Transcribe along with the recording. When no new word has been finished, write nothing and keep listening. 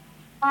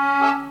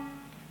Enchanté.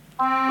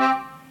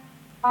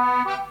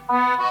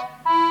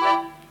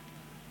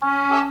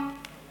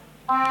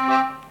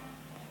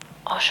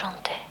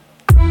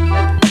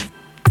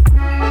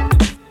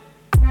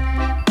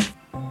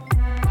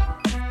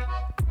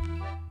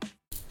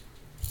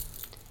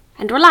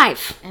 And we're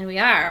live. And we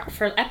are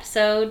for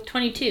episode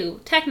 22,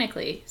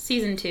 technically,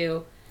 season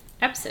 2,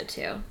 episode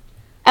 2.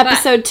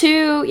 Episode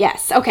 2,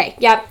 yes. Okay,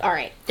 yep, all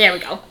right. There we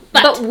go.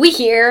 But we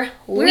here.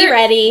 We're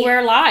ready.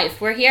 We're live.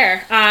 We're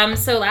here.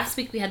 So last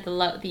week we had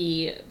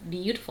the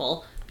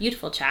beautiful,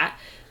 beautiful chat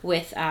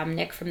with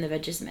Nick from the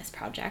Vegismus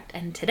Project.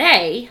 And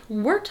today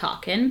we're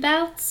talking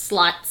about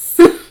sluts.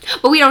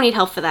 But we don't need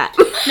help for that.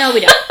 No,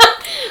 we don't.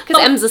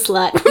 Because Em's a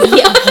slut.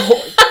 Yeah.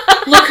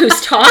 Look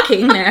who's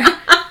talking there.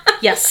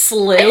 Yes,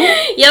 Slew.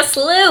 Yes,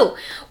 Lou.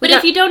 But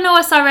if you don't know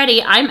us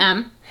already, I'm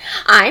Em.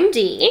 I'm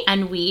Dee.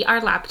 And we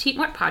are La Petite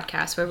Mort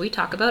Podcast, where we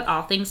talk about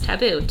all things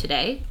taboo.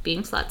 Today,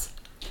 being sluts.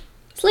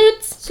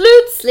 Sluts.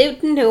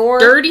 Slutin' whore.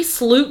 Dirty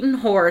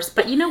slutin' whores.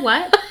 But you know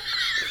what?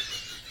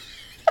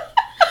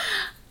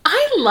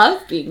 I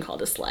love being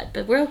called a slut,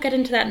 but we'll get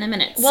into that in a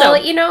minute.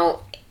 Well, you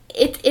know,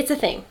 it's a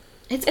thing.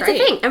 It's a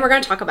thing, and we're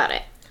going to talk about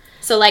it.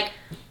 So, like,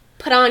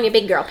 put on your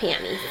big girl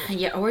panties.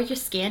 Yeah, or your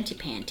scanty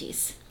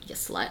panties, you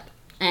slut.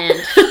 And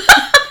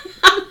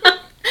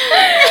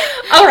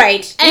all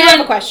right, you have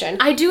a question.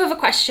 I do have a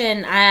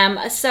question.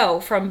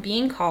 So from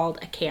being called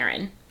a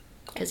Karen,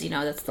 because you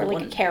know that's the or like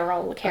one. A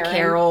Carol, a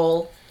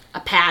Carol, a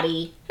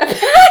Patty. A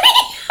Patty?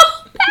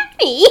 Oh,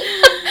 Patty!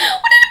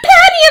 What did a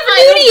Patty ever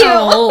do to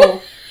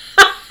you?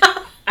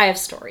 I have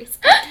stories.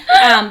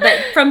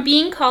 But from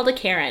being called a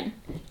Karen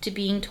to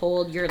being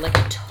told you're like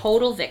a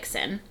total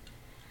vixen,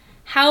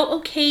 how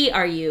okay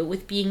are you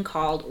with being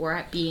called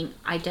or being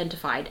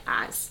identified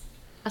as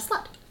a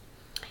slut?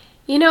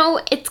 You know,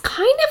 it's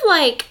kind of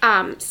like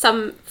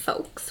some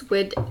folks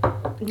would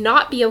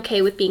not be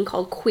okay with being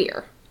called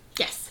queer.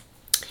 Yes.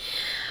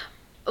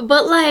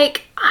 But,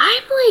 like,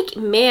 I'm like,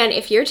 man,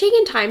 if you're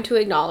taking time to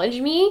acknowledge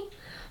me,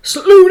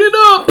 salute it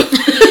up!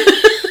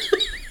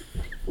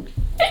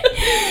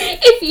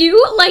 If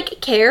you, like,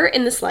 care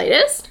in the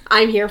slightest,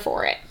 I'm here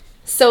for it.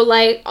 So,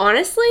 like,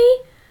 honestly,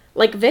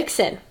 like,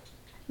 vixen.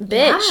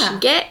 Bitch, Yeah.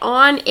 get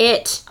on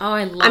it. Oh,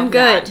 I love I'm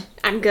good. that.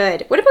 I'm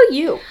good. What about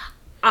you?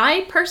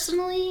 I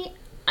personally,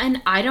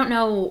 and I don't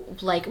know,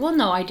 like, well,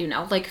 no, I do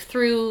know, like,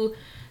 through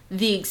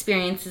the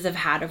experiences I've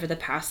had over the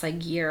past,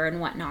 like, year and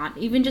whatnot,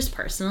 even just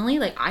personally,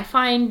 like, I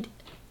find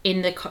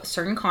in the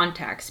certain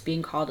context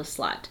being called a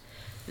slut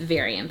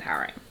very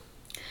empowering.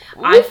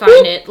 I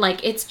find it,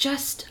 like, it's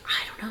just,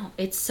 I don't know,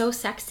 it's so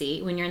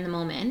sexy when you're in the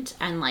moment,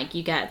 and, like,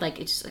 you get, like,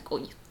 it's just like, oh,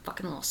 you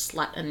fucking little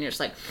slut, and you're just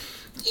like,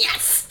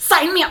 yes,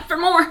 sign me up for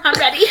more, I'm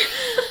ready.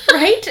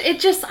 Right? It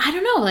just, I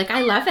don't know, like,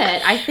 I love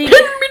it. I think...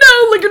 Pin me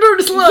down like a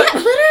dirty slut. Yeah,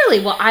 literally.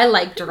 Well, I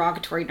like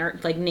derogatory,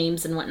 like,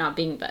 names and whatnot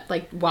being,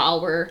 like,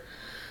 while we're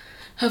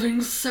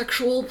having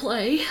sexual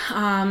play.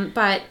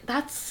 But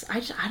that's, I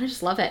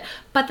just love it.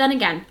 But then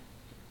again,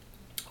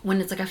 when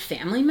it's, like, a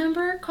family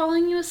member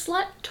calling you a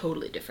slut,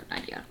 totally different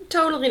idea.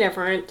 Totally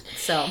different.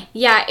 So.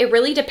 Yeah, it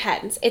really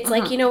depends. It's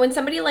like, you know, when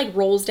somebody, like,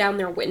 rolls down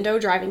their window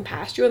driving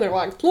past you and they're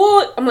like,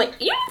 slut, I'm like,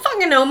 you don't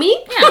fucking know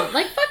me. Yeah,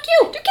 like, fuck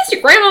you. You kiss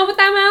your grandma with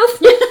that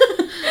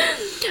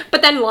mouth.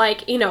 But then,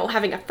 like, you know,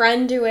 having a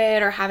friend do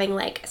it or having,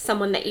 like,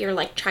 someone that you're,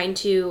 like, trying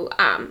to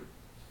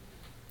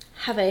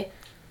have a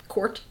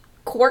court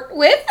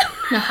with.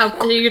 No,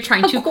 how you're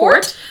trying to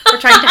court? We're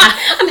trying to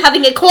have... I'm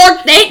having a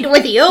court date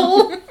with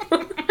you.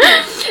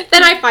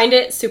 Then I find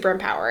it super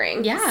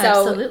empowering. Yeah,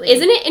 so absolutely.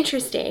 Isn't it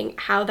interesting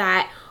how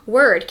that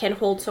word can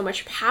hold so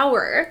much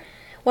power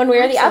one way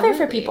or the other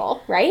for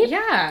people, right?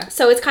 Yeah.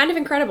 So it's kind of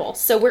incredible.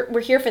 So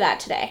we're here for that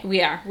today.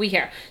 We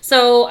here.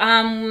 So,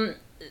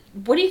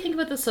 what do you think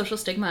about the social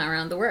stigma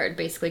around the word,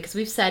 basically? Because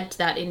we've said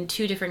that in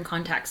two different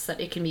contexts that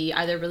it can be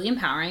either really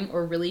empowering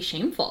or really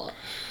shameful.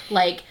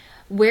 Like,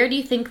 where do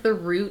you think the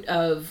root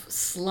of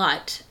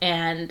slut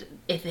and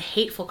if the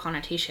hateful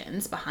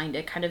connotations behind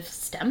it kind of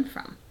stemmed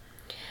from?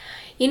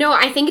 You know,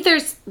 I think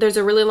there's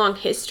a really long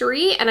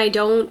history, and I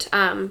don't,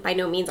 by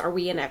no means are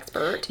we an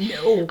expert.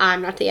 No.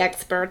 I'm not the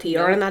expert.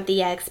 You're not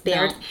the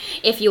expert. No.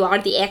 If you are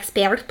the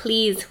expert,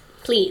 please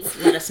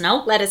Let us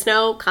know. let us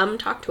know. Come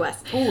talk to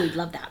us. Oh, we'd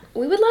love that.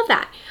 We would love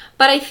that.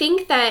 But I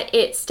think that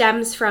it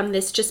stems from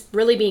this just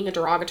really being a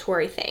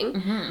derogatory thing.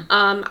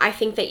 Mm-hmm. I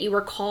think that you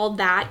were called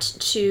that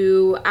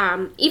to,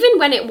 even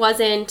when it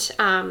wasn't,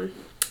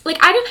 like,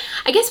 I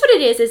guess what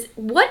it is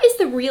what is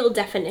the real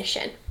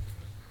definition?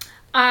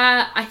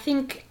 I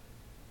think...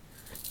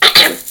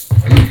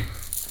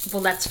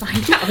 Well, let's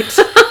find out.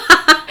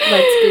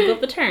 Let's Google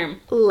the term.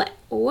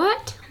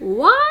 What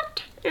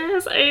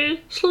is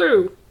a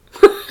slew?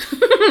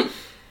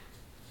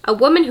 A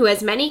woman who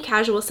has many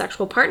casual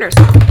sexual partners.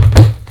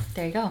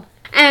 There you go.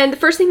 And the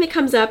first thing that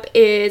comes up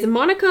is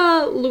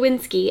Monica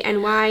Lewinsky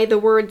and why the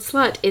word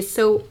slut is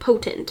so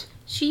potent.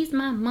 She's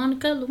my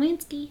Monica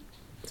Lewinsky.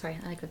 Sorry,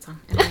 I like that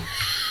song. Anyway.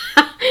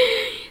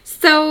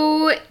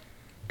 So,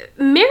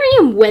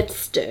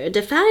 Merriam-Webster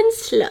defines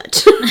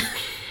slut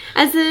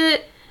as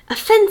a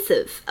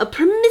offensive, a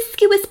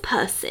promiscuous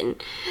person,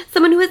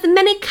 someone who has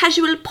many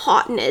casual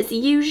partners,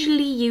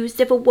 usually used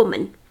of a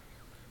woman.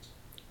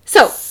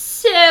 So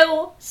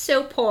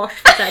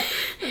posh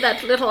with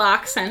that little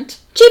accent.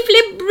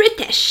 Chiefly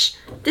British,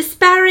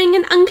 despairing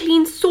and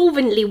unclean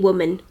slovenly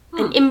woman,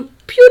 an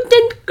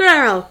impudent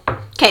girl.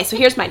 Okay, so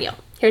here's my deal.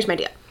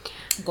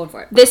 I'm going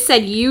for it. This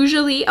said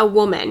usually a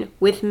woman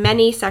with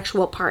many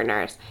sexual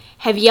partners.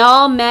 Have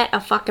y'all met a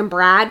fucking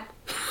Brad?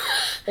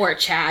 Or a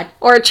Chad.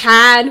 Or a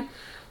Chad?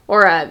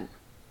 Or a...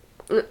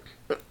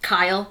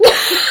 Kyle.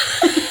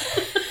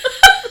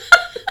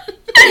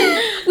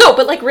 No,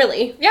 but like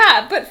really.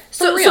 Yeah, but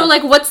So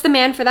like what's the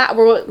man for that?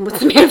 What's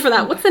the man for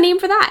that? What's the name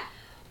for that?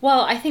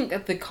 Well, I think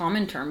that the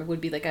common term would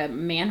be like a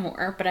man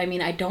whore, but I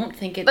mean, I don't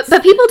think it's...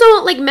 But people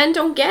don't, like, men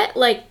don't get,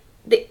 like,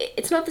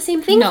 it's not the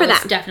same thing for them. No,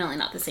 it's definitely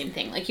not the same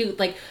thing.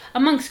 Like,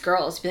 amongst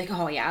girls, be like,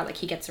 oh, yeah, like,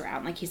 he gets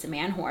around, like, he's a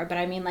man whore. But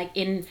I mean, like,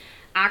 in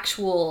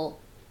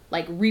actual,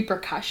 like,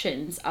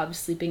 repercussions of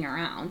sleeping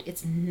around,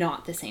 it's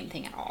not the same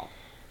thing at all.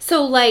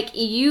 So, like,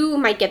 you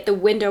might get the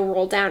window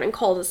rolled down and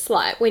called a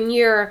slut when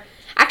you're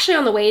actually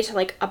on the way to,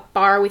 like, a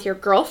bar with your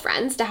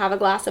girlfriends to have a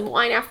glass of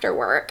wine after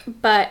work,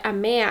 but a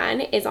man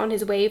is on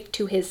his way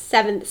to his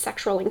 7th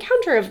sexual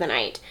encounter of the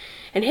night,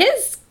 and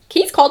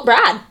he's called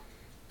Brad.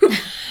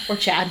 Or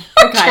Chad.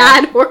 Or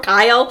Chad. Or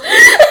Kyle.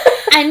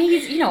 And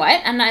he's, you know what,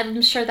 and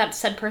I'm sure that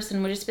said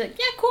person would just be like,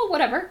 yeah, cool,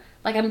 whatever.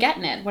 Like, I'm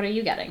getting it. What are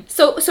you getting?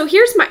 So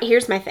here's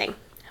my thing.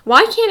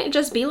 Why can't it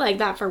just be like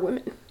that for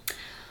women?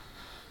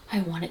 I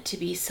want it to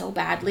be so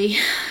badly.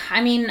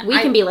 I mean... We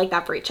can be like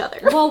that for each other.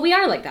 Well, we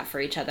are like that for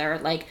each other.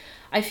 Like,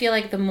 I feel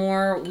like the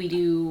more we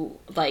do,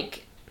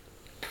 like,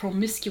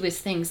 promiscuous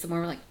things, the more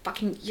we're like,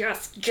 fucking,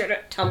 yes, get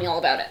it, tell me all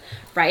about it,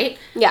 right?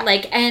 Yeah.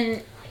 Like,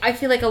 and I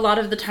feel like a lot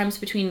of the times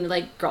between,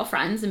 like,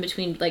 girlfriends and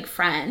between, like,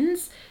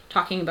 friends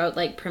talking about,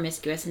 like,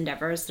 promiscuous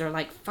endeavors, they're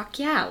like, fuck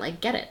yeah,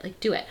 like, get it, like,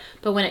 do it.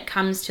 But when it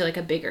comes to, like,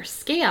 a bigger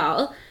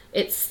scale...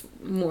 It's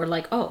more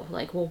like, oh,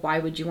 like, well, why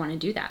would you want to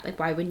do that? Like,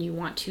 why wouldn't you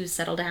want to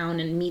settle down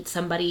and meet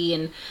somebody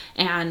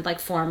and like,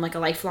 form, like, a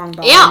lifelong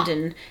bond?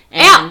 Ew.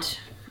 And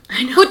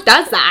I know. Who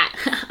does that?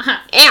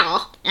 Ew.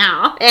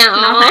 No,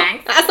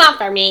 thanks. That's not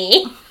for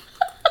me.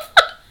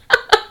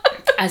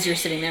 As you're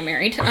sitting there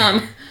married. Ew.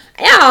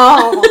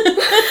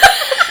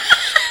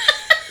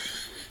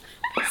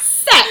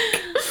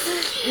 Sick.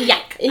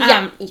 Yuck.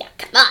 Yuck.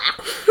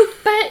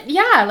 But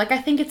yeah, like, I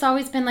think it's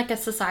always been like a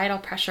societal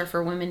pressure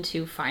for women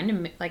to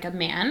find a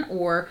man,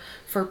 or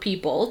for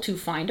people to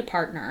find a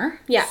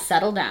partner,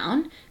 settle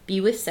down, be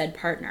with said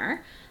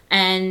partner,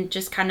 and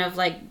just kind of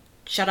like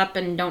shut up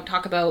and don't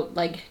talk about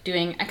like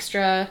doing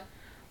extra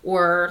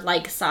or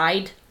like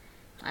side,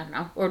 I don't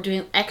know, or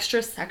doing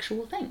extra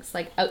sexual things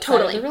like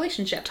outside of the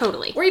relationship.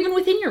 Totally. Or even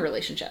within your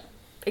relationship.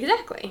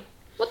 Exactly.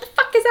 What the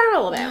fuck is that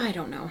all about? I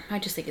don't know. I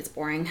just think it's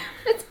boring.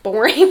 It's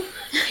boring.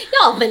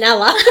 Y'all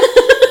vanilla.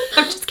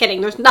 I'm just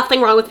kidding. There's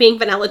nothing wrong with being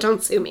vanilla.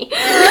 Don't sue me.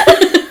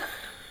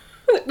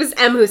 It was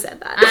Em who said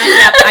that.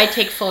 Yep, I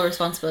take full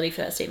responsibility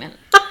for that statement.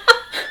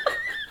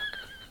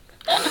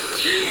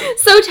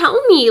 So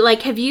tell me,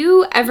 like, have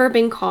you ever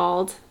been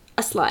called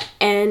a slut?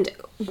 And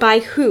by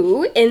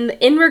who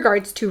in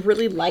regards to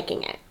really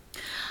liking it?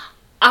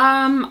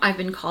 I've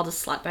been called a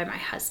slut by my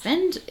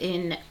husband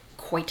in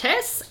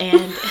coitus,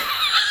 and...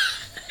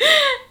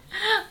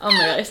 Oh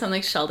my god, I sound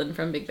like Sheldon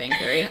from Big Bang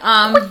Theory.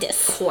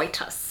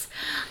 Coitus.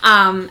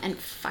 And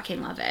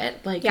fucking love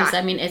it. Like, cause,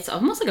 I mean, it's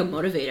almost like a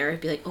motivator.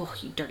 It'd be like, oh,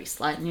 you dirty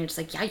slut. And you're just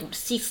like, yeah, you want to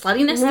see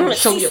sluttiness? I'm gonna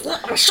show you.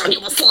 I'll show you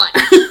a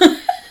slut.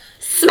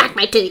 Smack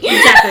my titty.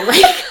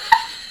 Exactly. Like,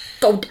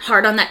 go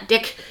hard on that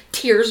dick.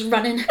 Tears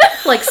running.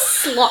 Like,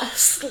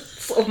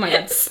 oh my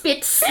god.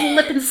 Spit,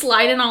 slipping,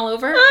 sliding all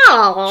over.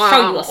 Oh.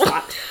 Show you a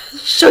slut.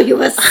 Show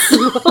you a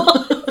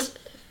slut.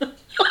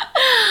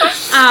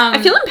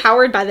 I feel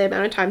empowered by the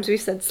amount of times we've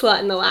said slut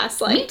in the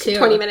last, like,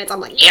 20 minutes. I'm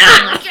like, yeah!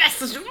 I'm like, yes,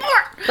 there's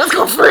more! Let's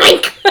go,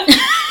 Frank! Oh,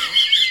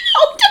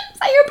 is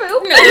that your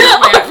boob? No,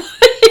 that's my arm.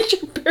 It's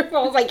your boob.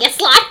 I was like, yes,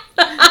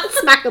 slut!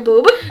 Smack a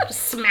boob.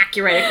 Just smack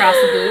you right across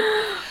the boob.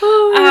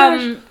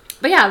 Oh,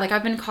 but yeah, like,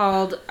 I've been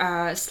called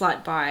a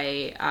slut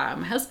by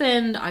my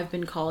husband. I've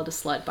been called a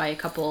slut by a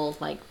couple,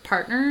 like,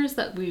 partners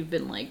that we've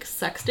been, like,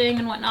 sexting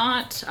and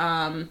whatnot.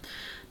 Not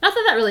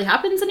that really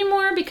happens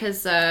anymore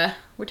because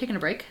we're taking a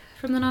break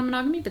from the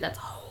non-monogamy, but that's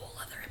a whole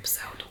other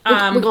episode.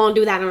 we're gonna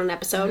do that on an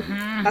episode.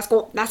 Mm-hmm.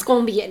 That's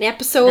gonna be an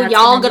episode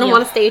y'all gonna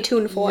want to stay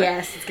tuned for.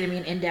 Yes, it's gonna be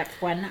an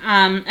in-depth one.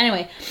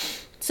 Anyway,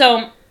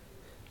 so,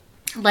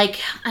 like,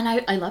 and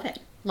I love it.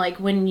 Like,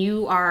 when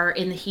you are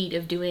in the heat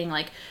of doing,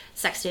 like,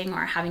 sexting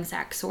or having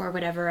sex or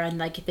whatever, and,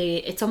 like,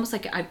 it's almost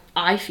like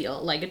I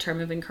feel like a term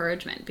of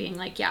encouragement, being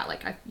like, yeah,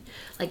 like,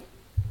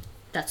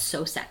 that's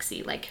so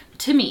sexy, like,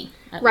 to me,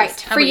 at right,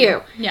 least. for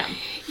you. Yeah.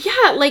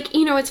 Yeah, like,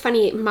 you know, it's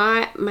funny,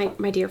 my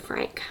dear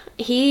Frank,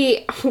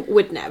 he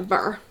would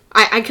never.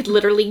 I could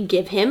literally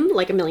give him,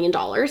 like, $1 million,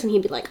 and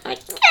he'd be like, I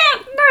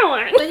can't do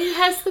it. But he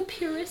has the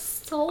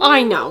purest soul.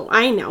 I know.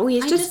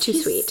 He's just too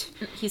sweet.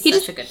 He's He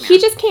such just, a good man. he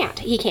just can't.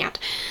 He can't.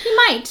 He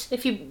might,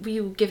 if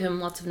you give him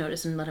lots of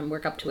notice and let him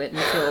work up to it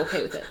and feel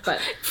okay with it. But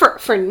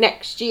For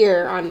next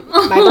year on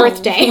my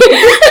birthday.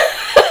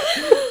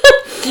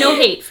 No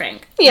hate,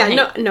 Frank.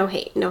 Yeah, no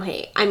hate.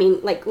 I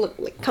mean, like,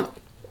 look, come on.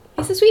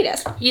 He's the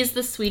sweetest. He's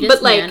the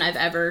sweetest man I've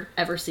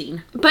ever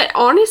seen. But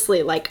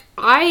honestly, like,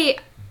 I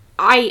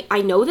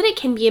know that it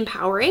can be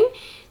empowering.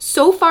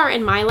 So far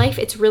in my life,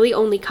 it's really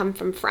only come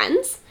from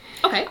friends.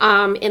 Okay.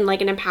 In like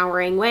an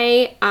empowering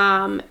way.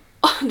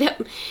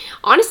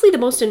 Honestly, the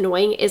most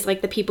annoying is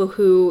like the people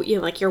who, you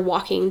know, like you're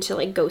walking to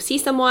like go see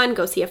someone,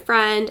 go see a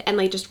friend, and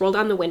like just roll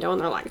down the window and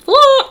they're like,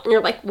 "Whoa!" And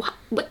you're like, what?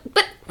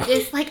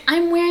 It's like,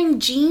 I'm wearing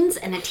jeans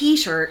and a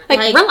t-shirt.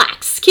 Like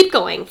relax, keep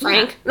going,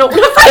 Frank. Yeah. No,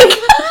 not Frank.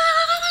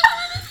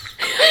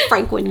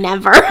 Frank would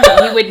never.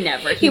 No, he would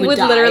never. He would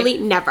die. Literally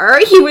never.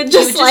 He would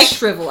just like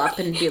shrivel up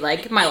and be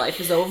like, my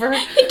life is over.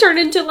 He'd turn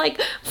into like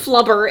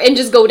flubber and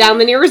just go down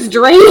the nearest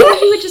drain.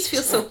 He would just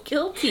feel so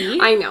guilty.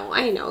 I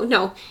know.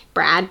 No,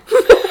 Brad.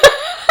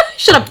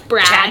 Shut up,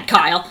 Brad. Chad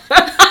Kyle.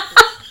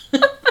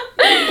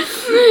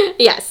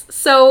 Yes.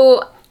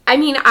 So, I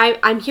mean,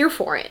 I'm here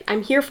for it.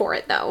 I'm here for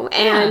it, though.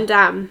 And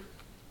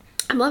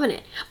I'm loving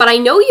it. But I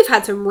know you've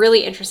had some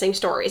really interesting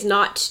stories,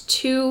 not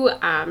too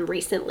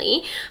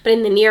recently, but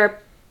in the near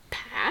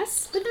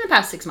past. Within the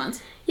past 6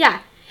 months. Yeah.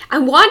 I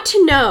want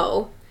to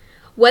know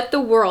what the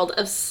world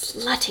of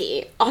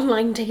slutty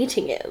online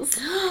dating is.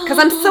 Because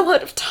I'm so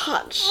out of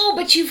touch. Oh,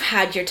 but you've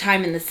had your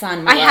time in the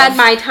sun, I had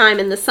my time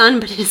in the sun,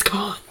 but it is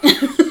gone.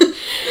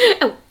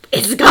 Oh,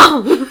 it's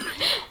gone.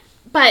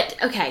 But,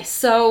 okay,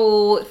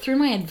 so through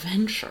my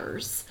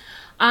adventures,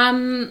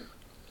 I've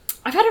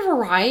had a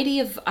variety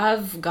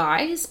of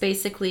guys,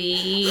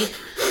 basically.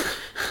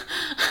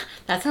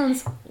 That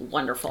sounds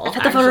wonderful. I've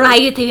had a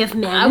variety of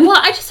men. Well,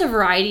 I just a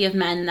variety of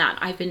men that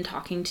I've been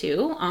talking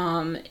to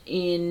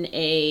in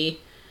a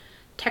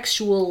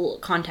textual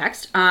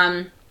context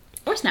or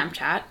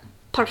Snapchat.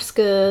 Parce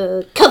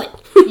que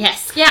COVID.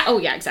 Yes. Yeah. Oh,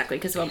 yeah, exactly.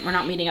 Because we're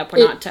not meeting up.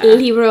 We're not...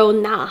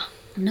 Lirona.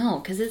 No,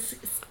 because it's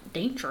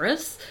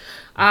dangerous.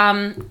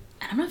 And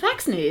I'm not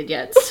vaccinated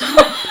yet, so...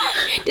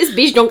 This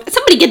bitch don't...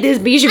 Somebody get this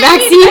bitch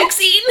vaccine.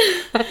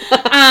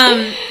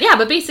 Yeah,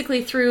 but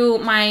basically through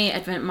my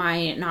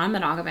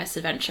non-monogamous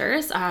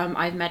adventures,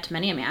 I've met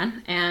many a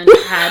man and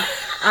had...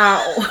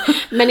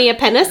 many a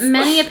penis?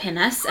 Many a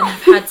penis, and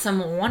I've had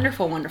some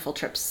wonderful, wonderful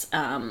trips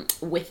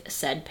with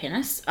said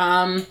penis.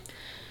 I'm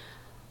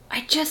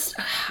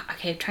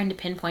trying to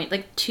pinpoint,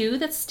 like, two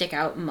that stick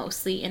out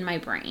mostly in my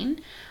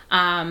brain,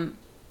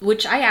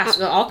 which I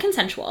asked, all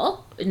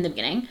consensual in the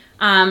beginning,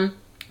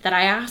 that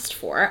I asked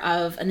for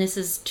and this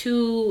is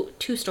two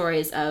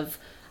stories of,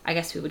 I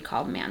guess we would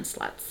call man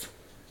sluts.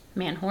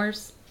 Man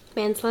whores?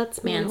 Man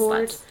sluts? Man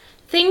whores?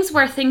 Things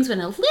where things went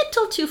a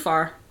little too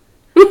far.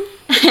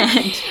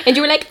 and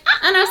you were like,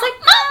 and I was like,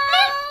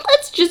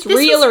 let's just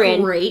reel her in. This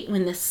was great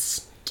when this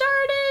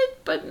started,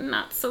 but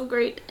not so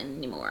great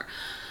anymore.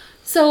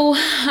 So,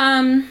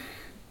 the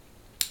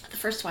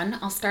first one,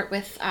 I'll start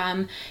with,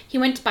 he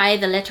went by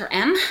the letter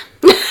M.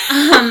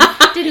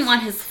 Didn't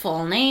want his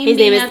full name. His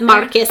name is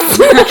Marcus.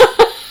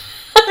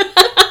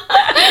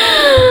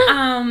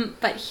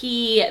 But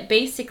he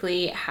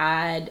basically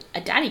had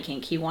a daddy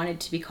kink. He wanted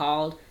to be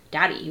called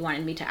Daddy. He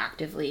wanted me to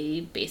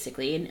actively,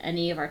 basically, in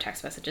any of our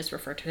text messages,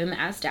 refer to him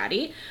as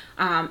Daddy.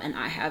 And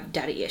I have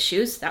daddy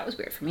issues. That was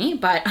weird for me,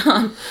 but...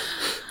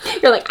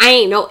 You're like,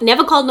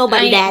 never called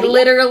nobody daddy.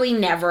 Literally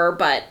never,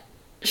 but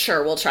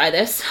sure, we'll try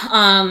this.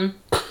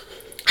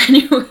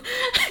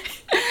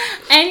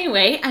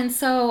 Anyway, and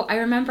so I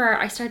remember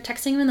I started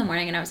texting him in the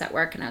morning and I was at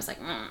work and I was like,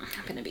 I'm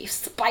going to be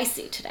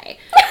spicy today.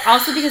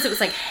 Also because it was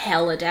like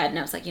hella dead and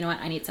I was like, you know what,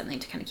 I need something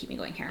to kind of keep me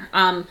going here.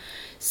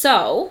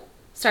 So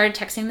started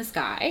texting this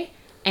guy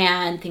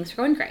and things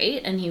were going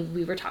great and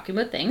we were talking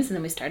about things and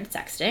then we started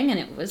sexting and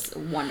it was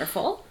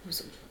wonderful. It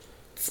was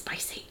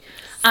spicy.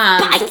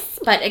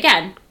 But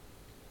again,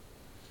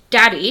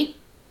 Daddy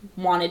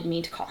wanted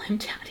me to call him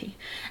Daddy.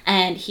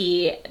 And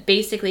he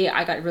basically,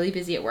 I got really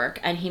busy at work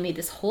and he made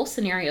this whole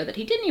scenario that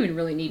he didn't even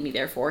really need me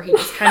there for. He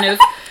just kind of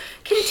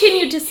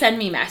continued to send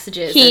me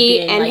messages.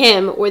 He and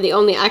him were the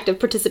only active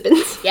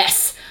participants.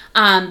 Yes.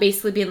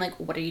 Basically being like,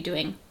 what are you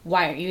doing?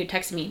 Why are you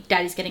texting me?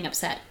 Daddy's getting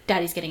upset.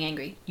 Daddy's getting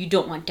angry. You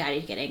don't want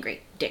Daddy to get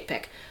angry. Dick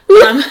pic.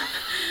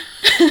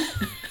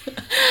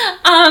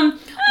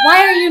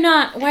 Why are you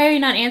not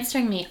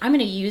answering me? I'm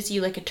gonna use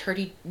you like a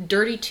dirty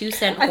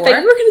 2-cent whore. I thought you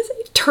were gonna say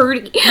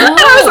turdy. No,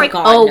 I was like,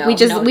 God, we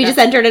just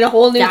entered in a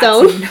whole new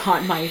zone. That's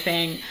not my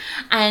thing.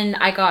 And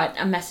I got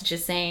a message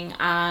saying,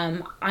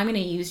 I'm gonna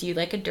use you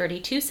like a dirty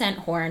 2-cent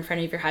whore in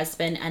front of your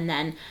husband, and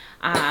then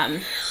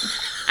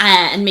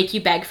and make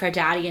you beg for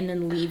Daddy, and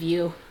then leave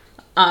you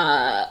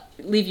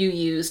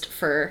used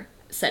for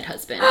said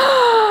husband.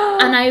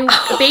 And I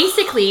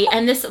basically,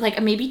 and this like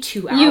maybe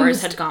 2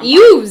 hours had gone by.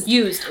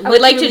 Used. I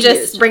would like to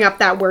just bring up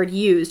that word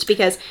used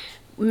because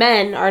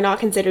men are not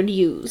considered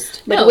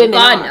used, but no, women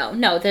God, are.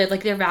 no. They're,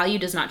 like, their value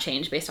does not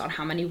change based on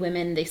how many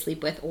women they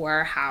sleep with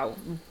or how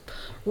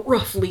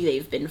roughly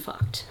they've been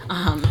fucked.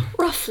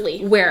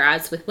 Roughly.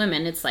 Whereas with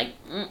women, it's like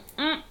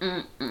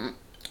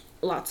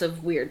lots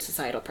of weird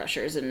societal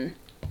pressures and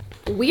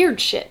Weird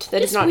shit that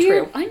is just not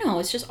weird. true. I know,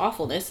 it's just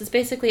awfulness. It's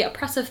basically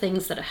oppressive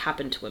things that have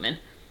happened to women.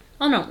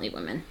 Well, not only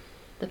women,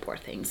 the poor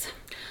things.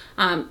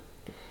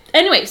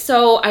 Anyway,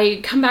 so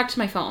I come back to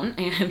my phone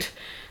and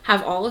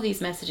have all of these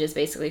messages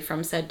basically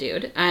from said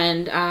dude.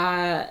 And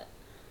yeah,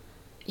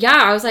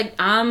 I was like,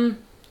 I'm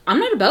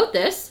not about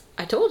this.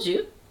 I told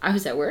you. I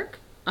was at work.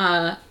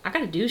 I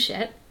gotta do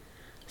shit.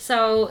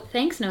 So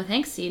thanks, no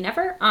thanks, see you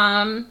never.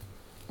 And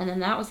then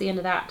that was the end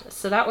of that.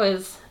 So that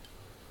was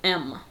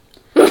M.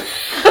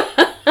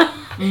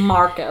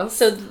 Marcos.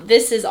 So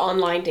this is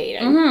online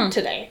dating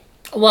today.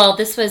 Well,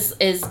 this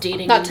is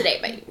dating. Not today,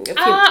 but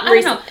I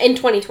don't know. in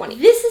 2020.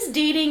 This is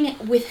dating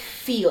with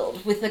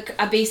field. With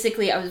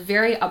basically, I was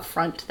very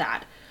upfront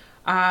that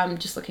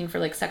just looking for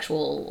like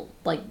sexual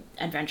like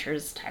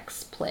adventures,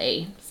 text,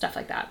 play, stuff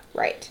like that.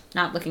 Right.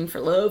 Not looking for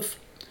love.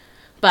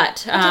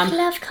 But if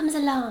love comes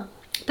along.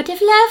 but if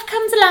love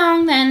comes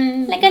along,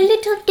 then Like a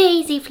little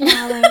daisy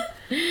flower.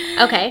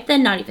 Okay.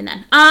 then not even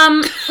then.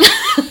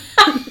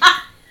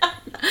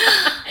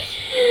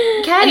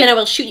 Okay. And then I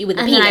will shoot you with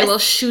a And penis. then I will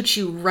shoot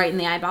you right in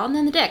the eyeball and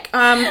then the dick.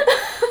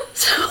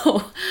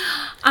 So,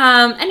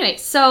 anyway,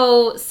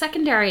 so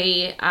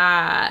secondary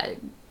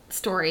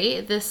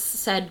story. This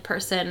said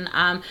person,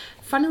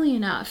 funnily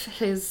enough,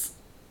 his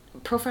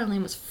profile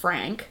name was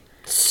Frank.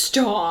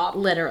 Stop.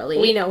 Literally.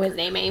 We know his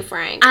name ain't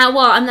Frank.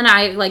 Well, and then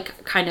I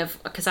like kind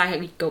of because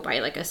I go by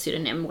like a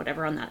pseudonym,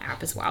 whatever, on that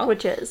app as well.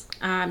 Which is?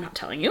 I'm not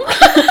telling you.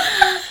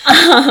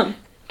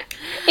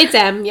 It's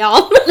M,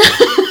 y'all.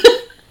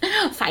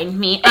 Find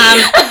me.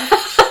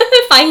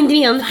 Find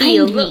me on the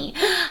field. Find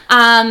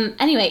me.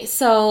 Anyway,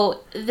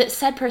 so the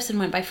said person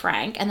went by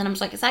Frank, and then I was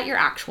like, "Is that your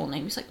actual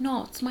name?" He's like,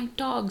 "No, it's my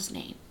dog's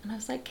name." And I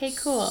was like, "Okay,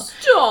 cool."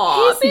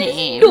 Stop. His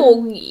name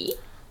Doggy.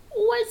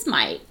 was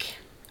Mike.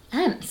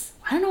 M's.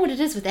 I don't know what it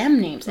is with M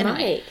names.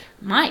 Anyway,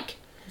 Mike.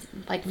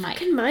 Like Mike.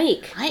 Fucking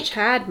Mike. Mike.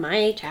 Chad,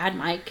 Mike. Chad,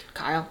 Mike,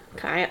 Kyle.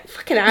 Kyle.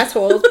 Fucking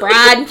assholes.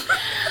 Brad.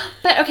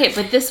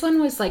 But this one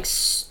was like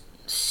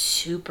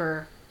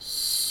super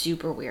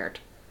weird.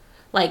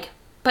 Like,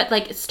 but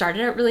like it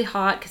started out really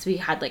hot because we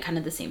had like kind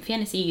of the same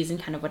fantasies and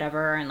kind of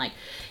whatever, and like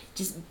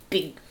just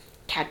big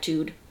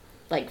tattooed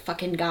like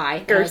fucking guy.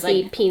 And I was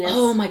Girthy like, penis.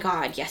 oh my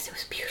god, yes, it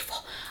was beautiful.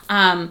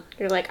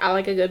 You're like, I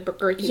like a good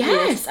girthy penis.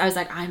 Yes, I was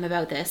like, I'm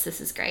about this. This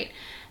is great.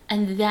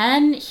 And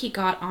then he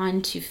got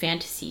on to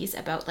fantasies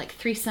about like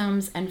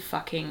threesomes and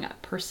fucking a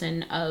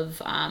person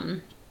of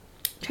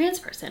trans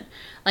person,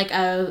 like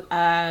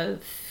a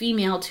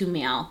female to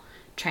male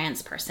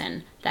trans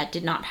person that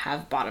did not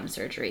have bottom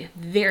surgery.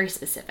 Very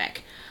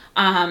specific.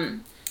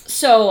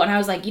 So, and I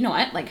was like, you know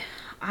what? Like,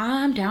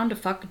 I'm down to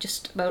fuck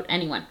just about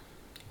anyone.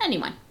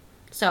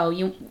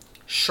 So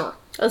sure.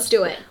 Let's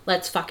do it.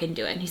 Let's fucking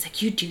do it. And he's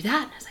like, you do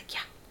that? And I was like, yeah,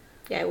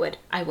 Yeah, I would.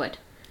 I would.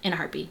 In a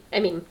heartbeat. I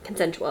mean,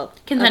 consensually,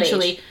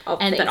 Consensually. of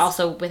And, but things.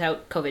 also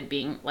without COVID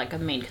being like a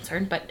main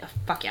concern. But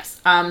fuck yes.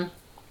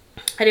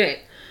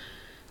 Anyway.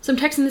 So I'm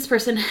texting this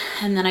person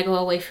and then I go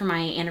away for my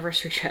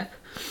anniversary trip.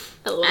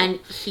 Oh. And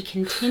he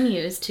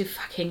continues to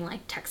fucking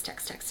like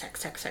text.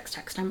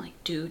 I'm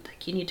like, dude,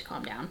 like you need to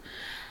calm down.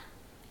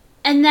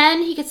 And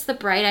then he gets the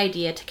bright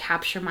idea to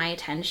capture my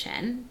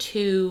attention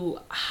to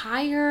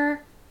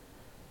hire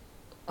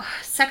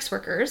sex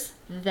workers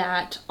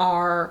that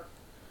are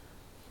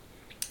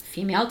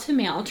female to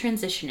male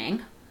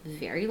transitioning,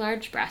 very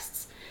large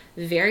breasts,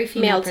 very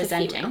female Male to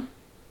presenting. female.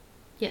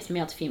 Yes,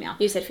 male to female.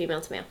 You said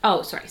female to male.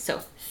 Oh, sorry.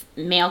 So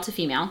male to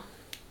female,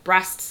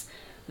 breasts,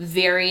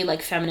 very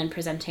like feminine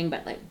presenting,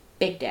 but like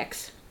big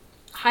dicks.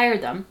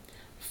 Hired them,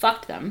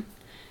 fucked them,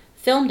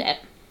 filmed it,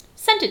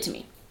 sent it to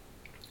me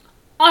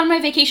on my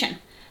vacation.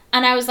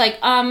 And I was like,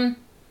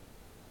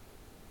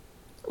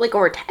 Like,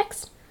 or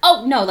text?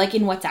 oh no, like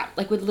in WhatsApp,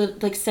 like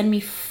would like send me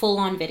full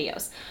on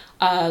videos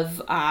of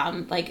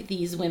like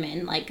these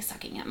women like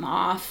sucking him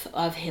off,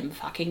 of him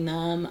fucking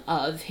them,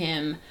 of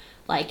him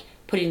like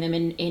putting them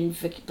in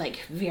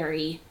like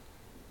very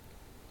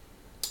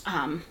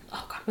oh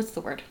god, what's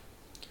the word?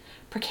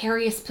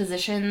 Precarious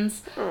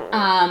positions.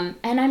 And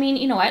I mean,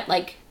 you know what?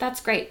 Like that's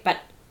great, but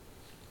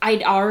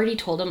I'd already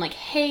told him like,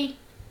 hey,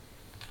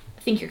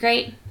 I think you're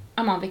great.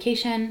 I'm on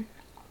vacation.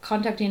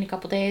 Contact you in a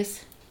couple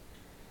days.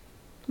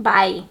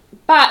 Bye.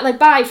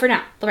 Bye for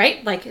now,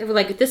 right?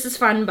 Like this is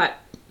fun, but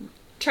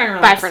trying to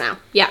relax. Bye for now.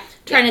 Yeah.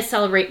 Trying to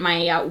celebrate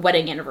my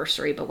wedding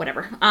anniversary, but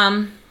whatever.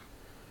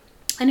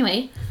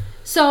 Anyway,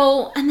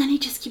 so and then he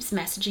just keeps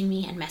messaging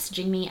me,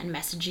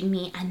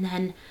 and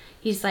then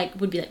he's like,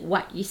 would be like,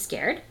 "What? You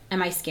scared?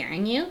 Am I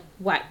scaring you?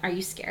 What? Are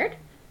you scared?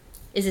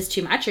 Is this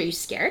too much? Are you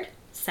scared?"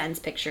 Sends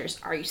pictures.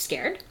 Are you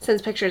scared?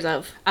 Sends pictures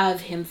of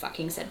Him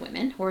fucking said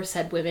women, or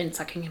said women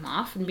sucking him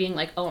off, and being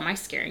like, "Oh, am I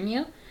scaring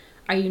you?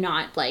 Are you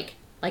not like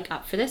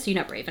up for this? Are you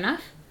not brave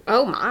enough?"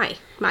 Oh my.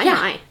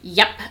 My.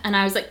 Yep. And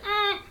I was like,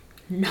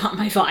 not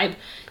my vibe.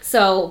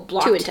 So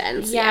blocked. Too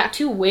intense. Yeah,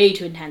 way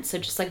too intense. So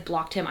just like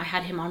blocked him. I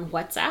had him on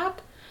WhatsApp.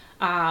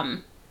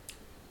 Blocked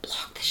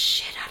the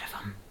shit out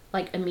of him.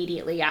 Like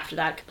immediately after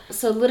that.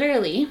 So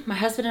literally, my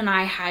husband and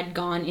I had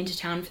gone into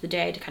town for the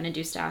day to kind of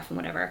do stuff and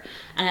whatever.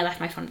 And I left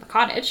my phone at the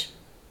cottage.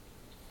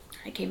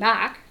 I came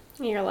back.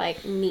 And you're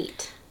like,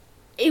 neat.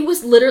 It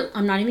was literally,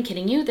 I'm not even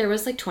kidding you, there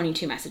was like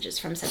 22 messages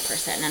from said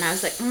person. And I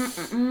was like,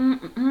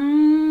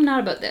 not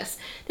about this.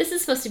 This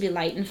is supposed to be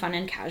light and fun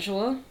and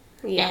casual.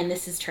 Yeah. And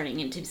this is turning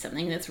into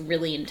something that's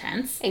really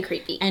intense. And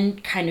creepy.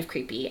 And kind of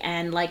creepy.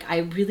 And like, I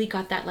really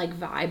got that like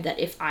vibe that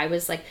if I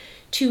was like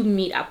to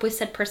meet up with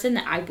said person,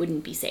 that I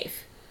wouldn't be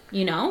safe.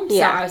 You know?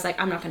 Yeah. So I was like,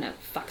 I'm not going to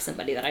fuck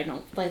somebody that I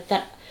don't, like,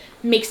 that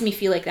makes me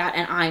feel like that.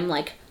 And I'm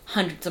like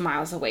hundreds of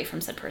miles away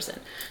from said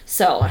person.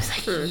 So I was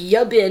like,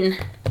 you've been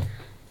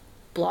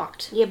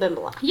blocked. You've been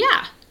blocked.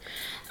 Yeah.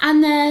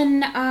 And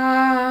then,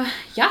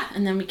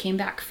 and then we came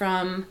back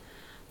from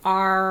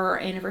our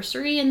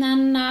anniversary, and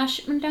then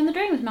shit went down the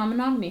drain with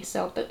non-monogamy.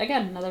 So, but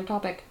again, another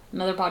topic,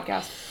 another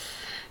podcast.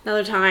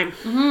 Another time.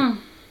 Mm-hmm.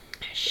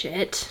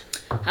 Shit.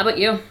 How about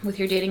you with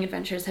your dating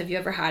adventures? Have you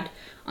ever had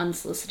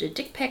unsolicited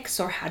dick pics,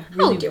 or had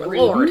dear really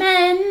Lord.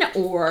 men,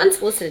 or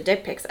unsolicited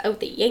dick pics out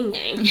the yin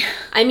yang?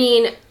 I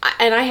mean,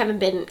 and I haven't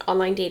been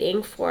online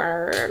dating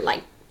for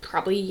like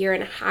probably a year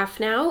and a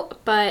half now,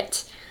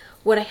 but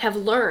what I have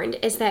learned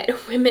is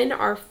that women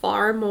are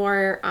far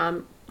more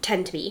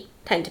tend to be.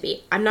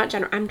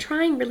 I'm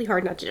trying really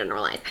hard not to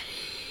generalize.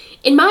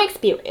 In my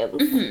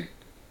experience,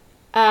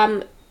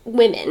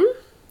 women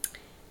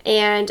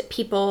and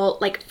people,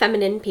 like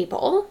feminine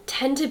people,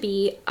 tend to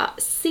be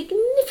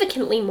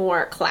significantly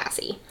more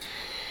classy.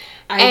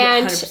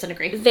 I 100%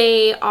 agree.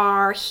 They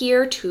are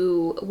here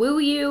to woo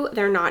you.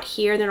 They're not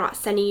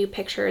sending you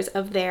pictures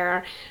of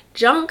their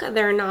junk.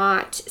 They're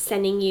not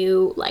sending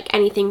you like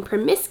anything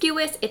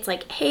promiscuous. It's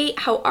like, hey,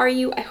 how are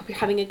you? I hope you're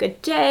having a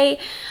good day.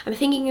 I'm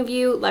thinking of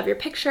you. Love your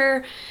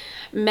picture.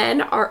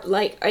 Men are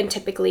like, and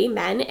typically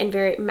men and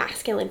very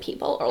masculine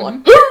people are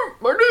like,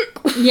 my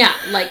dick. Yeah,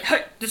 like,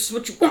 hey, this is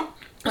what you want.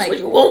 That's what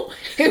you want.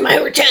 Here's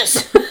my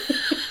chest.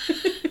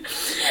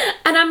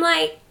 And I'm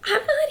like,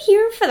 I'm not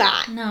here for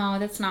that. No,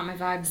 that's not my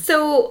vibe.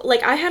 So,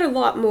 like, I had a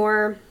lot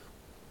more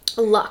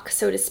luck,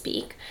 so to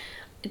speak,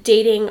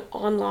 dating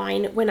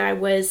online when I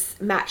was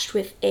matched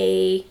with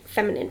a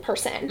feminine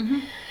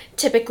person.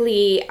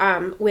 Typically,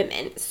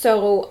 women.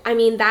 So, I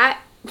mean,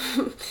 that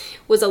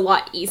was a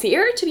lot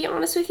easier, to be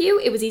honest with you.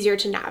 It was easier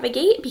to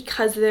navigate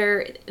because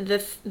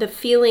the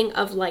feeling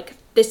of, like,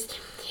 this...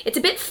 It's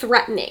a bit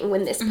threatening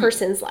when this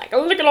person's like,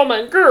 oh, look at all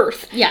my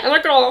girth. Yeah. And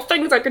look at all the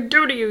things I could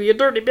do to you, you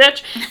dirty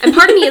bitch. And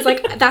part of me is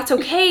like, that's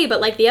okay. But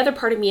like the other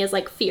part of me is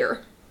like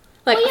fear.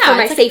 Like for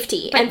my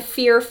safety. And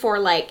fear for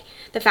like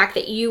the fact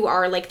that you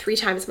are like 3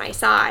 times my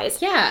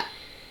size. Yeah.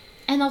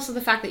 And also the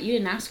fact that you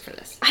didn't ask for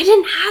this. I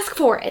didn't ask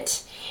for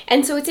it.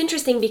 And so it's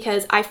interesting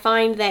because I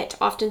find that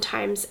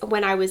oftentimes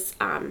when I was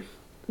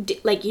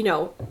like, you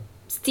know,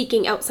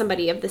 seeking out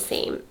somebody of the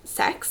same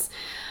sex,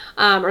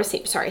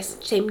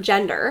 same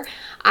gender,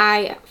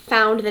 I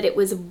found that it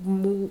was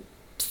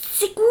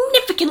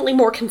significantly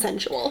more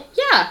consensual.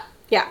 Yeah.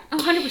 Yeah.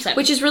 100%.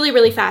 Which is really,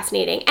 really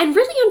fascinating and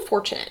really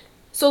unfortunate.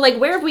 So, like,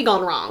 where have we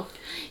gone wrong?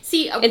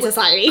 See, in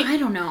society? I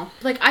don't know.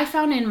 Like, I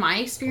found in my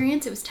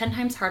experience, it was 10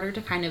 times harder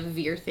to kind of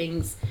veer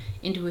things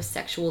into a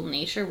sexual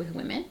nature with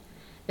women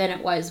than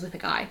it was with a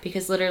guy.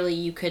 Because literally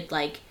you could,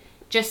 like,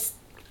 just,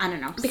 I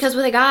don't know. Because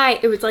with a guy,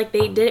 it was like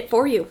they did it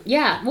for you.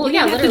 Yeah. Well, you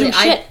yeah, literally.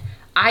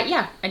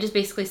 I just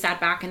basically sat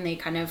back and they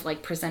kind of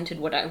like presented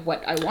what I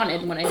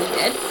wanted and what I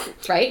needed,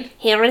 right?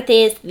 Here it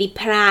is, the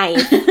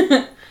prize.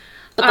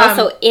 But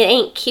also, it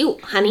ain't cute,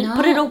 honey. No.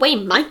 Put it away,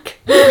 Mike.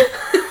 Well,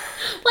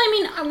 I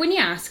mean, when you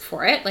ask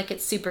for it, like,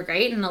 it's super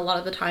great, and a lot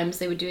of the times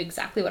they would do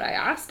exactly what I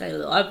asked. I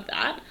love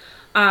that.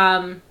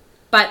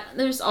 But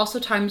there's also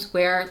times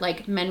where,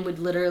 like, men would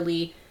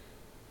literally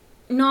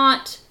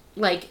not,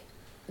 like,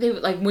 they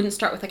would, like, wouldn't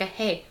start with, like, a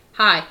hey,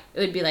 hi. It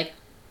would be like,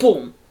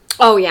 boom.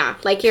 Oh, yeah.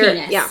 Like, you're,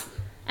 penis. Yeah.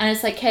 And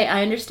it's like, hey,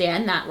 I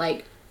understand that,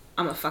 like,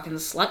 I'm a fucking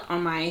slut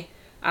on my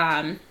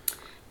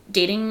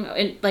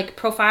dating, like,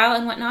 profile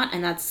and whatnot,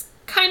 and that's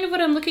kind of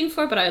what I'm looking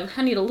for, but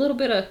I need a little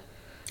bit of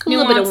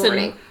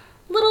warning.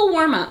 Little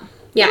warm-up.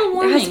 Yeah,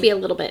 there has to be a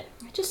little bit.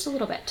 Just a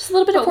little bit. Just a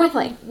little bit of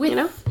foreplay, you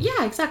know?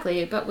 Yeah,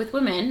 exactly. But with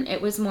women,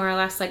 it was more or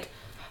less, like,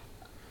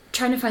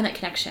 trying to find that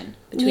connection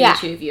between the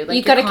two of you. Like,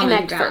 you gotta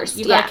connect first.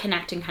 You gotta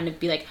connect and kind of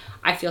be like,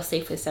 I feel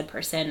safe with said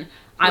person.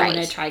 I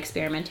want to try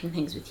experimenting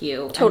things with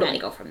you. Totally. And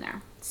then go from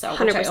there. So,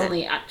 100%. which I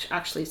only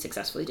actually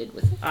successfully did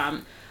with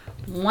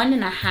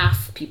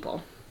 1.5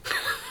 people.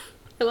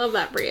 I love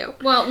that for you.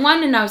 Well,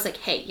 one, and I was like,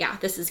 hey, yeah,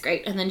 this is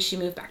great. And then she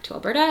moved back to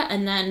Alberta.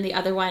 And then the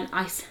other one,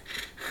 I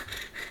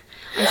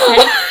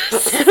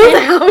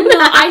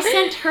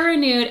sent her a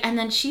nude, and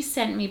then she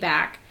sent me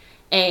back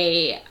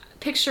a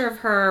picture of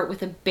her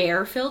with a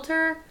bear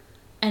filter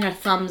and a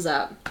thumbs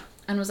up.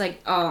 And was like,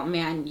 oh,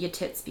 man, your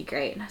tits be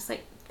great. And I was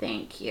like,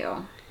 thank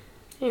you.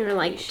 And you were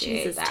like,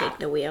 Jesus, take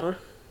the wheel.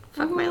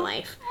 Fuck my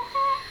life.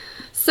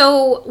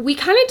 So we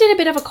kind of did a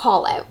bit of a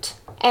call out.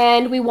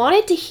 And we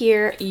wanted to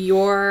hear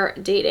your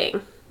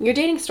dating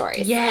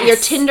stories. Yes. Your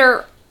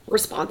Tinder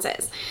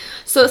responses.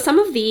 So some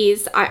of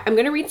these, I'm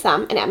going to read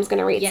some, and Em's going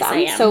to read Yes, some.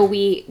 I am. So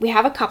we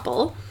have a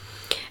couple.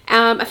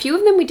 A few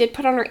of them we did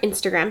put on our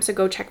Instagram, so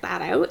go check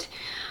that out.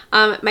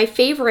 My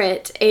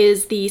favorite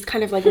is these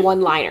kind of like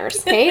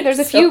one-liners, okay? There's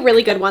a few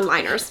really good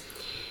one-liners.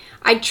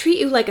 I'd treat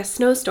you like a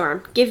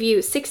snowstorm, give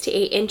you 6 to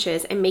 8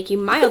 inches, and make you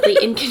mildly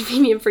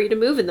inconvenient for you to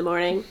move in the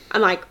morning.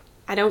 I'm like,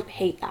 I don't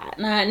hate that.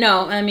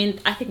 No, I mean,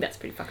 I think that's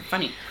pretty fucking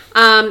funny.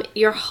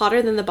 You're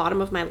hotter than the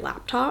bottom of my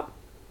laptop.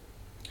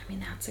 I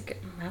mean, that's a good...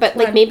 But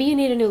like, maybe you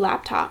need a new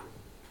laptop.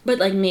 But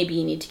like, maybe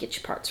you need to get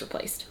your parts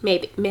replaced.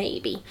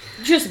 Maybe.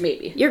 Just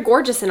maybe. You're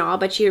gorgeous and all,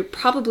 but you're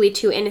probably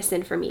too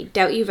innocent for me.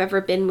 Doubt you've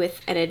ever been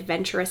with an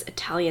adventurous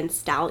Italian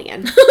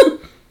stallion.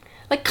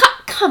 Like,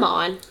 come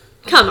on.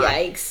 Come on.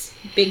 Yikes.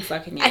 Big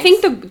fucking yikes. I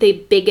think the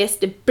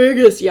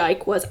biggest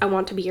yike was, I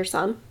want to be your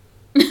son.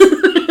 What does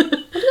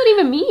that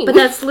even mean? But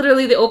that's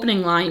literally the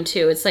opening line,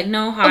 too. It's like,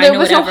 no hi, there no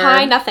was whatever. no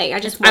hi, nothing. I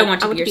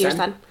want to be your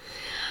son.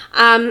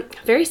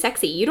 Very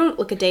sexy. You don't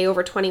look a day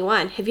over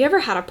 21. Have you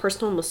ever had a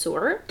personal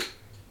masseur?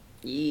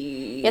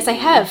 Yes, I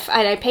have.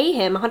 And I pay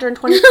him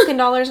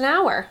 $120 an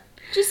hour.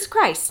 Jesus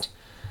Christ.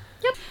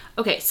 Yep.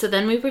 Okay, so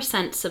then we were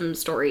sent some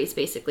stories,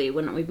 basically,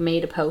 when we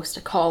made a post,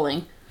 a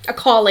calling A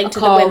calling to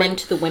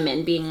the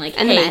women. Being like,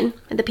 And hey, the men.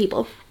 And the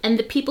people. And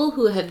the people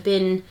who have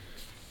been,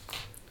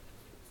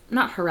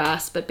 not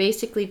harassed, but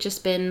basically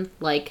just been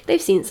like...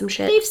 They've seen some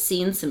shit. They've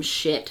seen some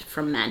shit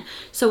from men.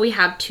 So we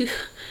have two...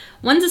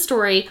 One's a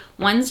story.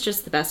 One's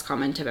just the best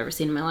comment I've ever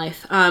seen in my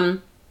life.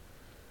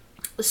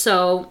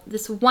 So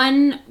this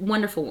one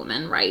wonderful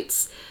woman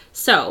writes,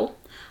 so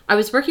I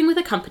was working with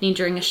a company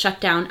during a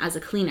shutdown as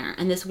a cleaner,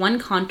 and this one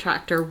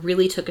contractor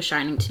really took a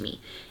shining to me.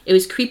 It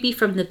was creepy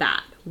from the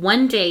bat.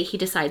 One day he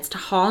decides to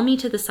haul me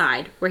to the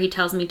side where he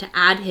tells me to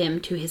add him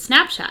to his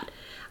Snapchat.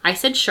 I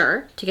said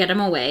sure to get him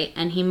away,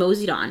 and he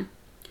moseyed on.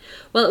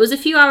 Well, it was a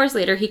few hours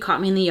later he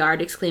caught me in the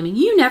yard exclaiming,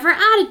 "You never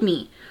added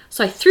me!"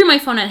 So I threw my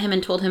phone at him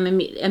and told him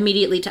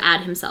immediately to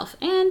add himself,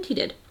 and he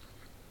did.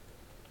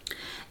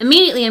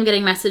 Immediately I'm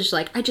getting messaged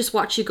like, "I just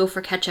watched you go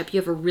for ketchup,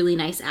 you have a really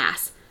nice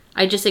ass."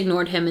 I just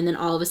ignored him, and then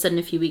all of a sudden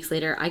a few weeks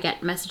later I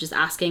get messages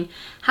asking,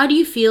 "How do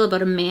you feel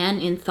about a man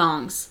in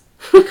thongs?"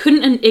 I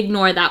couldn't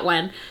ignore that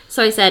one,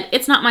 so I said,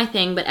 "It's not my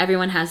thing, but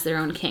everyone has their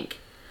own kink."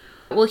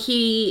 Well,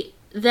 he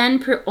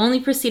then only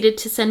proceeded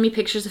to send me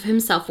pictures of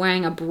himself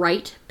wearing a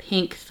bright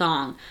pink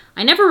thong.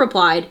 I never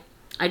replied.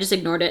 I just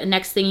ignored it, and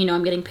next thing you know,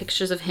 I'm getting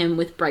pictures of him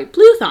with bright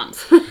blue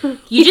thongs.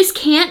 You just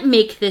can't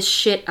make this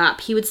shit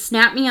up. He would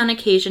snap me on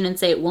occasion and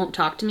say it won't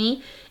talk to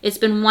me. It's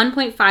been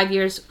 1.5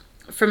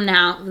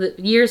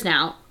 years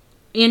now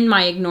in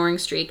my ignoring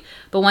streak,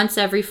 but once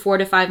every 4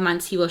 to 5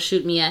 months he will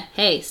shoot me a,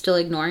 "Hey, still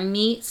ignoring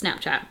me?"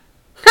 Snapchat.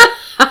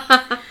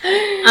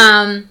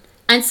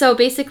 And so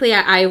basically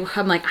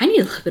I'm like, I need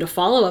a little bit of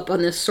follow-up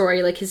on this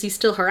story. Like, is he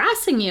still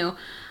harassing you?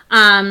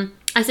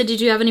 I said,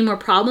 "Did you have any more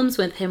problems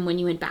with him when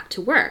you went back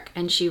to work?"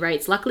 And she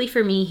writes, "Luckily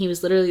for me, he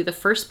was literally the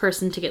first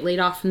person to get laid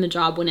off from the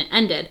job when it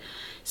ended.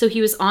 So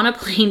he was on a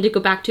plane to go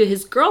back to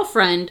his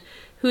girlfriend,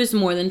 who's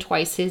more than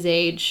twice his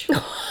age."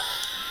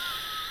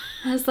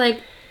 I was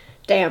like,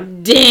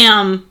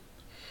 damn.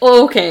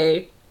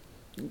 Okay.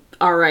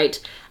 All right.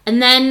 And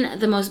then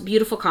the most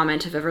beautiful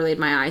comment I've ever laid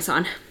my eyes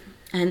on,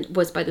 and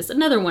was by this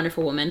another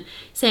wonderful woman,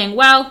 saying,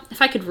 "Wow,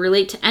 if I could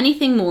relate to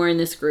anything more in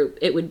this group,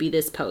 it would be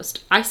this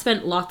post. I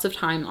spent lots of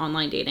time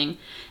online dating,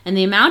 and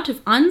the amount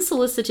of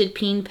unsolicited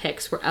peen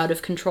pics were out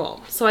of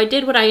control. So I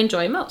did what I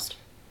enjoy most.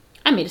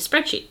 I made a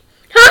spreadsheet.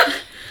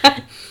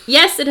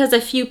 Yes, it has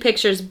a few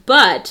pictures,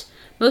 but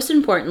most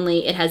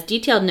importantly, it has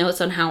detailed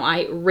notes on how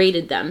I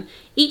rated them.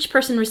 Each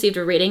person received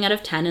a rating out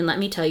of 10, and let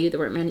me tell you, there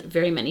weren't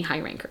very many high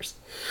rankers."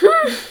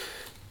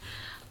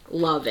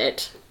 Love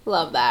it.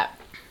 Love that.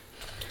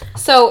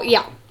 So,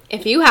 yeah,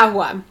 if you have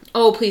one.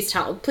 Oh, please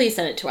send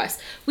it to us.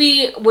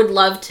 We would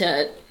love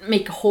to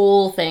make a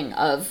whole thing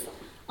of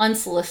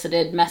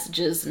unsolicited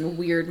messages and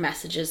weird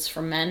messages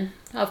from men.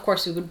 Of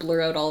course, we would blur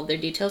out all of their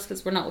details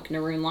because we're not looking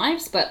to ruin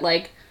lives, but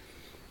like...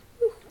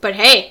 But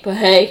hey.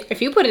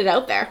 If you put it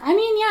out there. I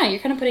mean, yeah,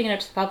 you're kind of putting it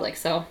out to the public,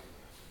 so...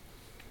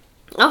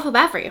 I don't feel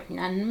bad for you.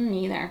 None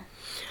either.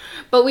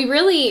 But we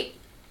really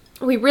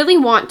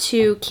want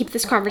to keep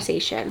this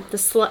conversation, the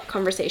slut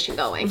conversation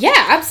going.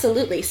 Yeah,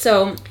 absolutely.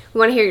 So... We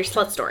want to hear your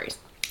slut stories.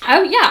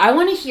 Oh, yeah, I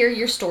want to hear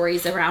your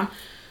stories around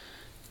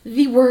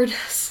the word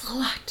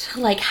slut.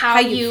 Like, how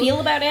you feel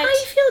about it. How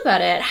you feel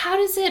about it. How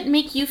does it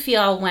make you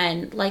feel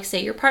when, like,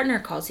 say, your partner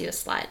calls you a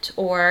slut?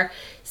 Or,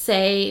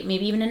 say,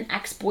 maybe even an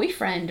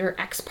ex-boyfriend or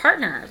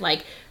ex-partner.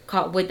 Like,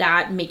 would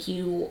that make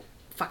you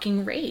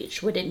fucking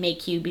rage? Would it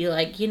make you be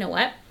like, you know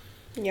what?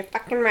 You're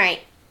fucking right.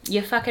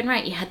 You're fucking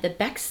right. You had the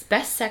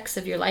best sex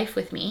of your life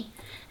with me,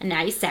 and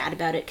now you're sad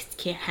about it because you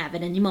can't have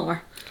it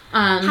anymore.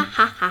 Ha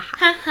ha ha ha.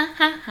 Ha ha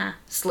ha ha.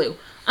 Slew.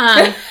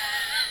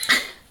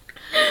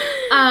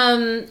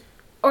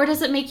 Or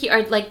does it make you,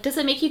 does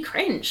it make you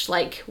cringe?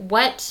 Like,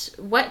 what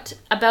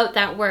about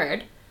that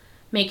word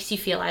makes you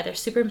feel either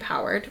super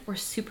empowered or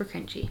super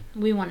cringy?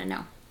 We want to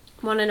know.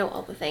 Want to know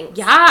all the things.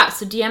 Yeah,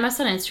 so DM us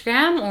on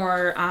Instagram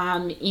or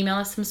email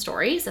us some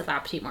stories at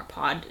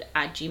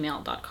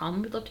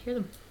lapetitemortpod@gmail.com. We'd love to hear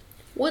them.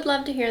 Would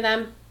love to hear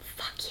them.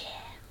 Fuck yeah.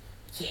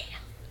 Yeah.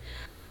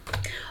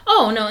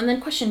 Oh, no, and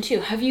then question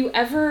 2. Have you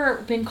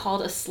ever been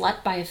called a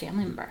slut by a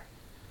family member?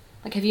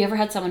 Like, have you ever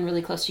had someone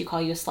really close to you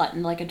call you a slut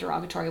in, like, a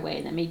derogatory way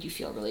and that made you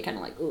feel really kind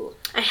of like, ooh?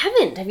 I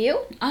haven't. Have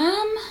you?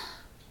 I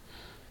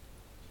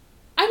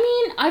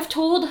mean, I've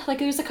told, like,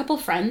 there's a couple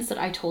of friends that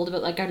I told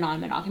about, like, our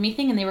non-monogamy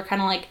thing, and they were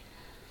kind of like,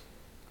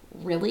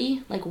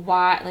 really? Like,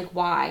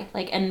 why?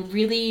 Like, and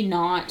really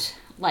not,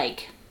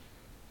 like,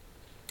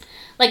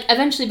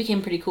 eventually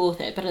became pretty cool with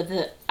it, but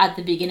at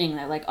the beginning,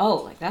 they're like, oh,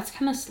 like, that's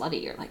kind of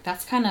slutty, or, like,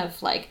 that's kind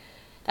of, like,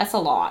 that's a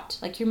lot.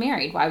 Like, you're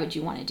married, why would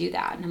you want to do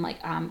that? And I'm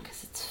like,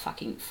 because it's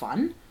fucking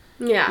fun.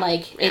 Yeah.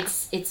 Like,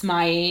 it's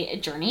my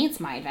journey, it's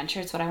my adventure,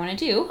 it's what I want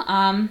to do.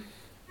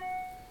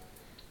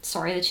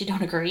 Sorry that you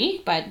don't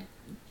agree, but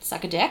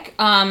suck a dick.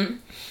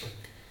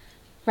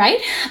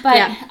 Right?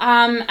 But,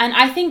 and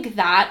I think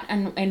that,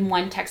 and in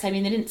one text, I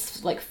mean, they didn't,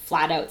 like,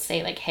 flat out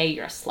say, like, hey,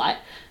 you're a slut,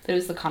 but it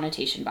was the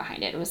connotation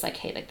behind it. It was like,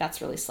 hey, like,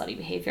 that's really slutty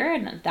behavior,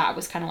 and that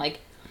was kind of,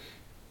 like,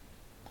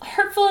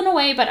 hurtful in a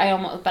way, but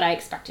I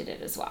expected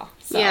it as well.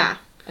 So, yeah.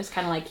 I was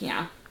kind of like,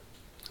 yeah.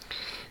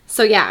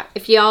 So, yeah,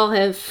 if y'all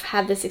have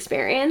had this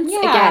experience,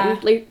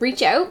 again,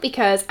 reach out,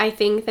 because I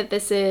think that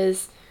this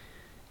is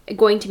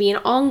going to be an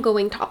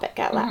ongoing topic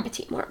at La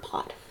Petite Mort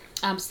Pod.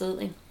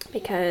 Absolutely.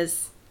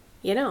 Because,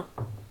 you know,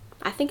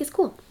 I think it's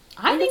cool.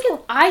 I think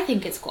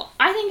it's cool.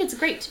 I think it's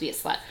great to be a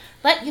slut.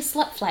 Let your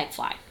slut flag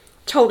fly.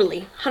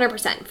 Totally.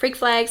 100%. Freak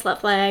flag, slut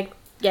flag,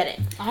 get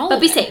it. But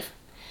be safe.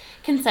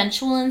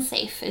 Consensual and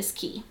safe is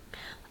key.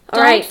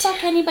 Don't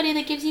fuck anybody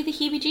that gives you the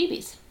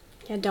heebie-jeebies.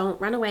 Yeah, don't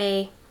run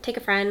away. Take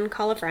a friend.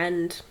 Call a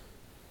friend.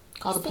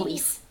 Call the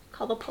police.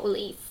 Call the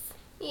police.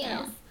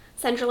 Yeah.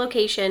 Send your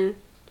location.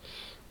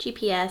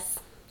 GPS.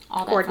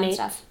 All that coordinate.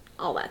 fun stuff.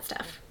 All that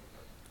stuff.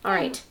 All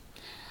right.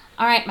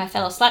 All right, my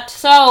fellow slut.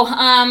 So,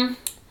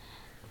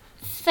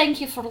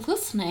 thank you for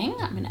listening.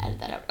 I'm going to edit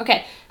that out.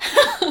 Okay.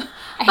 I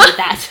hate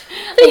that.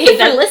 Thank you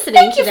for listening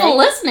Thank you for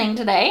listening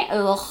today.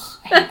 Ugh,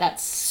 I hate that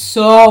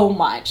so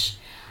much.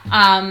 All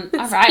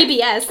right.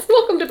 PBS.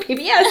 Welcome to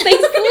PBS.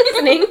 Thanks for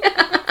listening.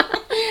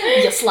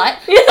 You slut.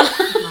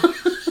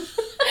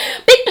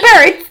 Big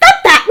Bird, stop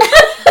that.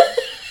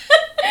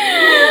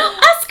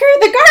 Oscar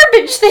the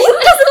garbage thing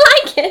doesn't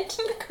like it.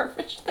 The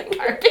garbage thing.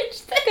 I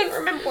couldn't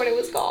remember what it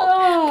was called.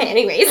 Oh. Okay,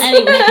 anyways.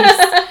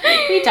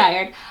 We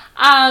tired.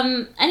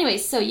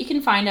 Anyways, so you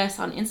can find us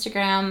on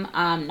Instagram,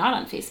 not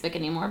on Facebook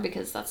anymore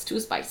because that's too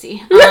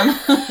spicy.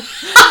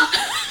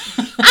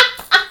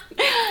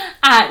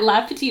 At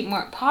La Petite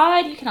Mort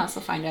Pod. You can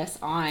also find us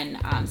on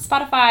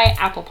Spotify,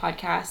 Apple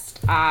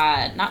Podcast,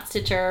 not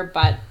Stitcher,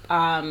 but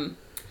a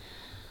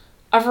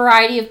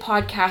variety of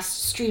podcast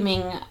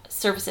streaming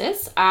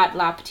services at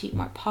La Petite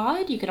Mort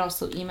Pod. You can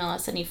also email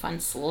us any fun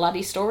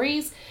slutty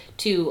stories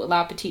to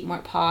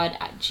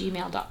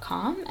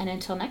lapetitemortpod@gmail.com. And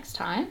until next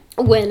time,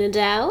 when in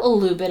doubt,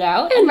 lube it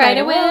out and write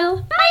a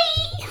will. Bye!